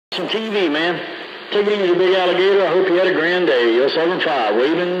Some TV, man. Take it easy, Big Alligator. I hope you had a grand day. You're 7-5,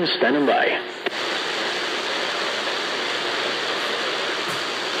 waving, standing by.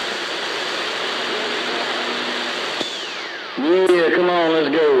 Yeah, come on, let's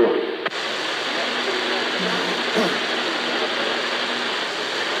go.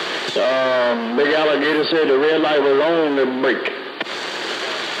 Big Alligator said the red light was on the brake.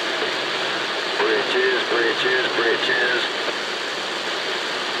 Bridges, bridges, bridges.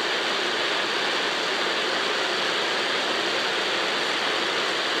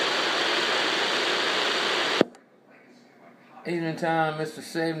 Evening time, Mr.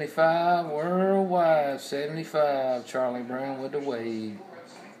 75, worldwide 75, Charlie Brown with the wave.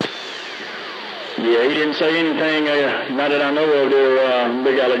 Yeah, he didn't say anything, not that I know of there,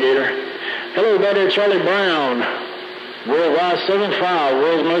 Big Alligator. Hello, buddy, Charlie Brown. Worldwide 75,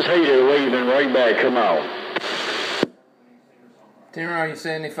 world's most hated, waving right back, come on. Timmer, you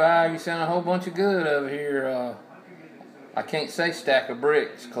 75, you sound a whole bunch of good over here. I can't say stack of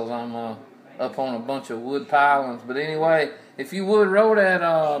bricks because I'm up on a bunch of wood pilings. But anyway, if you would roll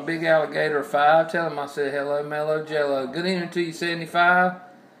that Big Alligator 5, tell him I said hello, Mellow Jello. Good evening to you, 75.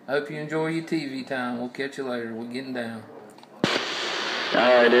 I hope you enjoy your TV time. We'll catch you later. We're getting down. All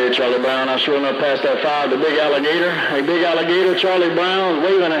right, there, Charlie Brown. I sure enough passed that 5 to Big Alligator. Hey, Big Alligator, Charlie Brown,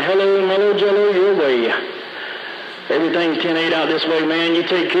 waving a hello, Mellow Jello, your way. Everything's 10-8 out this way, man. You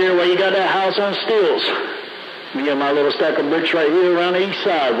take care while you got that house on stilts. We got my little stack of bricks right here around the east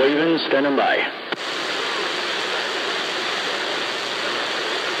side, waving, standing by.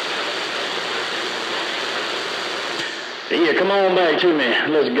 Yeah, come on back to me.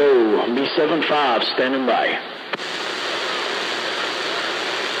 Let's go. B75, standing by.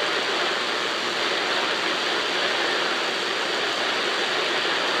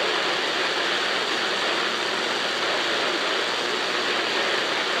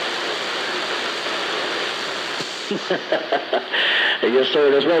 Yes,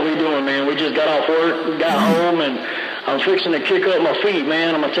 sir. That's what we doing, man. We just got off work, got home, and I'm fixing to kick up my feet,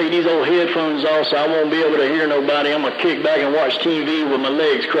 man. I'm going to take these old headphones off so I won't be able to hear nobody. I'm going to kick back and watch TV with my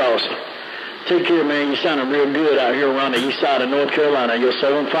legs crossed. Take care, man. You're sounding real good out here around the east side of North Carolina. You're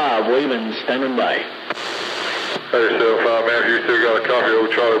 7-5, waving, standing by. Hey, 7-5, man. If you still got a copy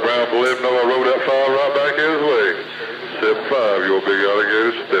of Charlie Brown, let him know I wrote that 5 right back his way. 7-5, your Big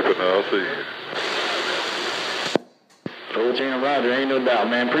Alligator stepping now. I'll see you. 14 Roger, ain't no doubt,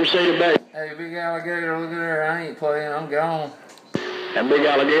 man. Appreciate it, back. Hey, Big Alligator, look at there. I ain't playing. I'm gone. And Big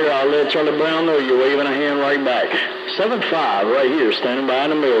Alligator, I'll let Charlie Brown know you're waving a hand right back. 7-5 right here, standing by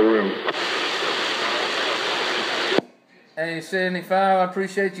in the mail room. Hey, 75, I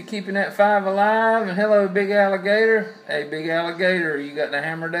appreciate you keeping that 5 alive. And hello, Big Alligator. Hey, Big Alligator, you got the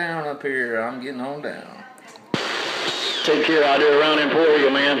hammer down up here. I'm getting on down. Take care out there around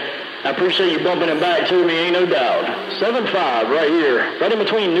Emporia, man. I appreciate you bumping it back to me, ain't no doubt. 7-5 right here, right in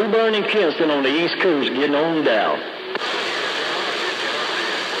between New Bern and Kinston on the East Coast, getting on down.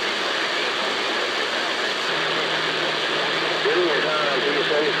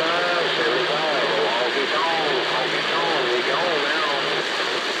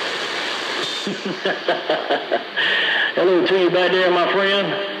 Hello to you back there, my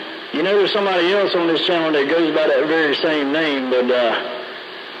friend. You know there's somebody else on this channel that goes by that very same name, but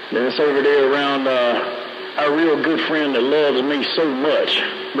it's over there around our real good friend that loves me so much.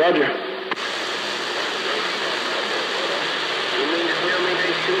 Roger.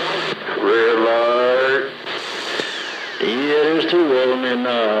 Red light. Yeah, there's 2 of them, and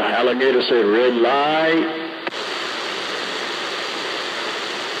Alligator said red light.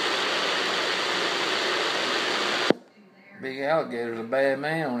 Big Alligator's a bad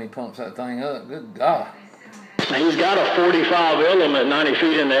man when he pumps that thing up. Good God. He's got a 45 element 90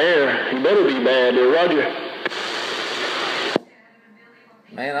 feet in the air. He better be bad there, Roger.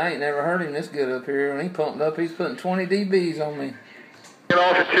 Man, I ain't never heard him this good up here. When he pumped up, he's putting 20 dBs on me. Get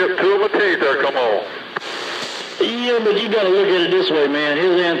off the chip 2 of my teeth there, come on. Yeah, but you got to look at it this way, man.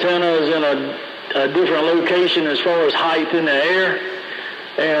 His antenna is in a different location as far as height in the air.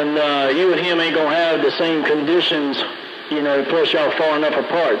 And you and him ain't going to have the same conditions, you know, plus y'all far enough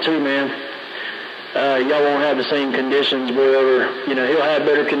apart too, man. Y'all won't have the same conditions wherever, you know, he'll have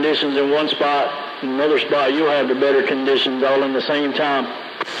better conditions in one spot, in another spot you'll have the better conditions all in the same time.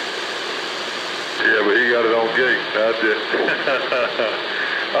 Yeah, but he got it on gate. I didn't.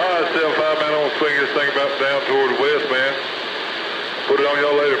 All right, 7-5, man, I'm going to swing this thing about down toward the west, man. Put it on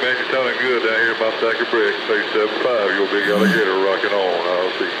y'all later, man. You're sounding good down here in my stack of bricks. Say 7-5, your Big Alligator rocking on.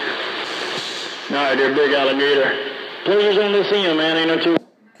 I'll see you. All right, there, Big Alligator. Pleasure's on this end, man. Ain't no two.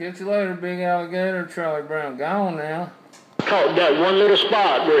 Catch you later, Big Alligator. Charlie Brown gone now. caught that one little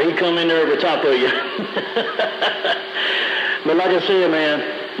spot where he come in there over top of you. But like I said, man,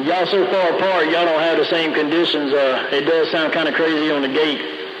 y'all so far apart, y'all don't have the same conditions. It does sound kind of crazy on the gate,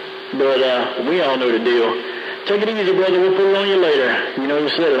 but we all know the deal. Take it easy, brother. We'll put it on you later. You know who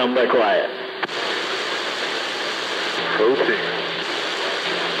said it. I'm back quiet. Okay.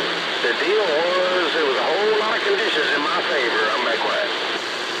 The deal was, there was a whole lot of conditions in my favor. I'm back quiet.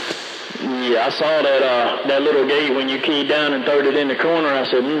 Yeah, I saw that little gate when you keyed down and throwed it in the corner. I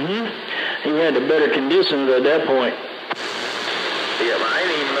said, He had the better conditions at that point. Yeah, but I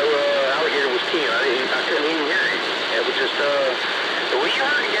didn't even know Alligator was keying. I couldn't even hear it. It was just, well, you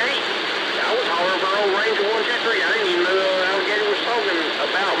heard the gate. I was hollering for old Ranger 123. I didn't even know Alligator was talking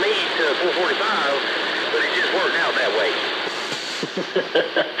about me to 445, but it just worked out that way.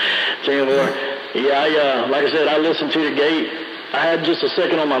 Tell you what, yeah, like I said, I listened to the gate. I had just a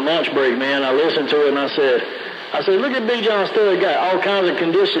second on my lunch break, man. I listened to it and I said, look at Big John Stud, got all kinds of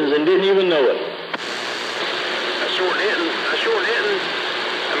conditions and didn't even know it. I sure didn't. I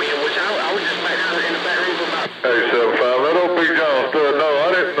mean, which I was just back out in the back room for about... Hey, 75, let old Big John Stud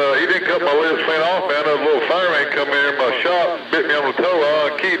know. He didn't cut my left fin off, man. That little fireman come in my shop, bit me on the toe.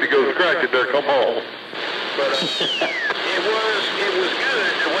 I unkeyed to go scratch it there, come on. But it was good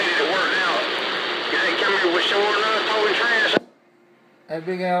the way that it worked out. You didn't come here with short enough, towing trash. Hey,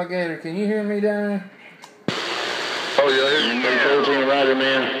 Big Alligator, can you hear me down there? Oh, yeah. Hey, 14 Rider,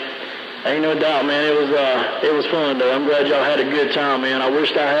 man. Ain't no doubt, man. It was fun though. I'm glad y'all had a good time, man. I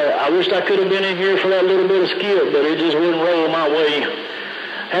wished I could have been in here for that little bit of skip, but it just wouldn't roll my way.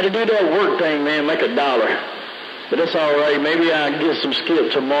 Had to do that work thing, man, make $1. But that's all right. Maybe I'll get some skip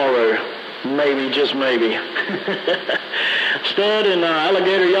tomorrow. Maybe, just maybe. Stud and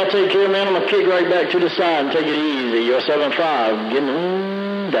Alligator, y'all take care, man. I'm gonna kick right back to the side and take it easy. You're 7-5, getting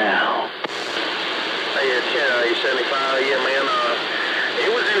down. Hey, it's 75, yeah, man. It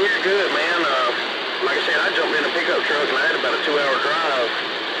was in here good, man. Like I said, I jumped in a pickup truck and I had about a 2-hour drive.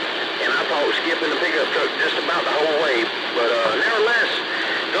 And I thought skipping the pickup truck just about the whole way. But nevertheless,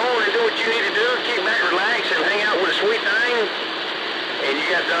 go on and do what you need to do. Kick back, relax, and hang out with a sweet thing. And you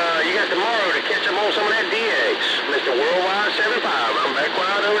got tomorrow to catch up on some of that DX. Mr. Worldwide 75. I'm back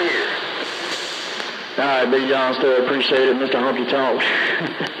quiet over here. All right, Big John, still appreciate it, Mr. Honky Tonk.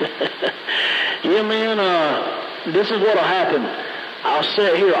 Yeah, man, this is what'll happen. I'll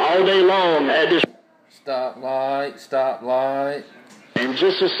sit here all day long at this stoplight. And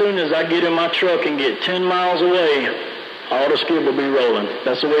just as soon as I get in my truck and get 10 miles away, all the skip will be rolling.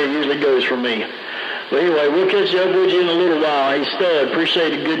 That's the way it usually goes for me. But anyway, we'll catch up with you in a little while. Hey, Stud,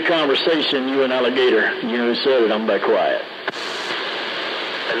 appreciate a good conversation, you and Alligator. You know who said it. I'm back quiet.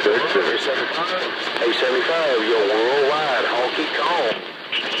 Hey, 75, your worldwide honky Kong.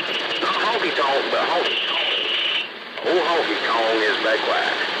 Not honky tonk, but honky Kong. Old honky Kong is back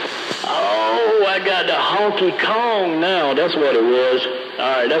quiet. Oh, I got the honky Kong now. That's what it was. All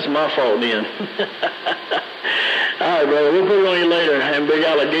right, that's my fault then. All right, brother, we'll put it on you later. And Big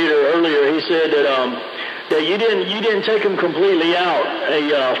Alligator earlier, he said that you didn't take him completely out.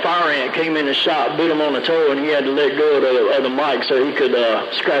 A fire ant came in the shop, bit him on the toe, and he had to let go of the mic so he could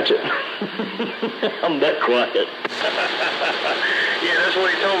scratch it. I'm that quiet. Yeah, that's what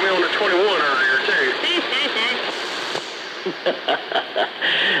he told me on the 21 earlier too.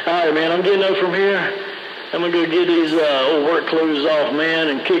 All right, man, I'm getting up from here. I'm going to go get these old work clothes off, man,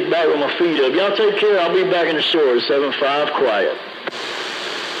 and kick back with my feet up. Y'all take care. I'll be back in the shore. 7-5, quiet.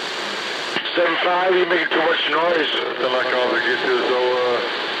 7-5, you making too much noise. Sound like I'm going to get to this old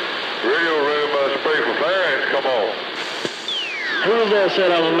radio room spray for fire ants. Come on. Who was that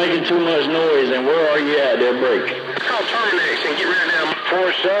said I was making too much noise, and where are you at there, break? Call Terminex and get rid of them.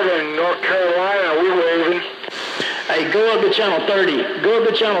 47, North Carolina, we waving. Hey, go up to channel 30. Go up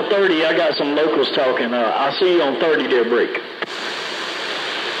to channel 30. I got some locals talking. I'll see you on 30 there, break.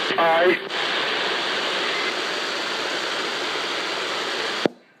 All right.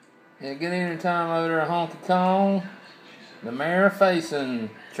 Yeah, good evening time over there, Honky Kong. The mayor facing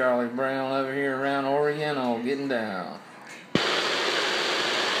Charlie Brown over here around Oriental, getting down.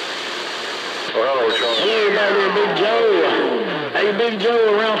 Hello, everybody, Big Joe. Hey, Big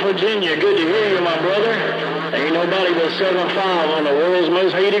Joe around Virginia. Good to hear you, my brother. Ain't nobody but 7-5 on the world's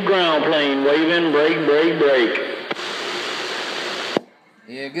most hated ground plane, waving, break.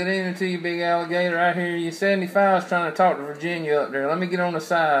 Yeah, good evening to you, Big Alligator. I hear you. 75's trying to talk to Virginia up there. Let me get on the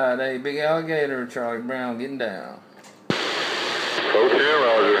side. Hey, Big Alligator, Charlie Brown, getting down. 14,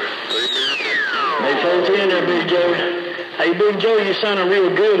 Roger. Hey, 14 there, Big Joe. Hey, Big Joe, you sounding real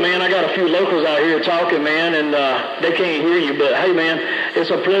good, man. I got a few locals out here talking, man, and they can't hear you. But, hey, man, it's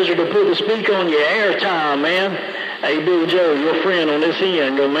a pleasure to put the speak on your airtime, man. Hey, Big Joe, your friend on this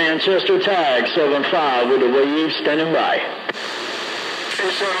end, your Manchester tag, 7-5 with the wave standing by.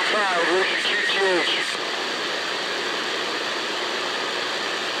 275, where's your QTH?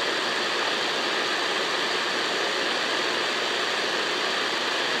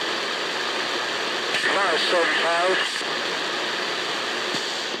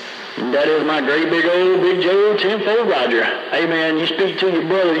 That is my great big old Big Joe 10-4 Roger. Hey man, you speak to your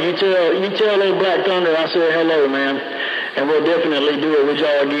brother, you tell old Black Thunder I said hello, man. And we'll definitely do it with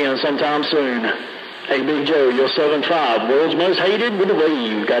y'all again sometime soon. Hey Big Joe, you're 7-5, world's most hated with the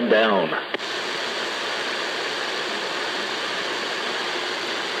wave got down. 7-5,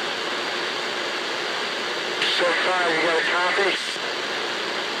 you got a copy?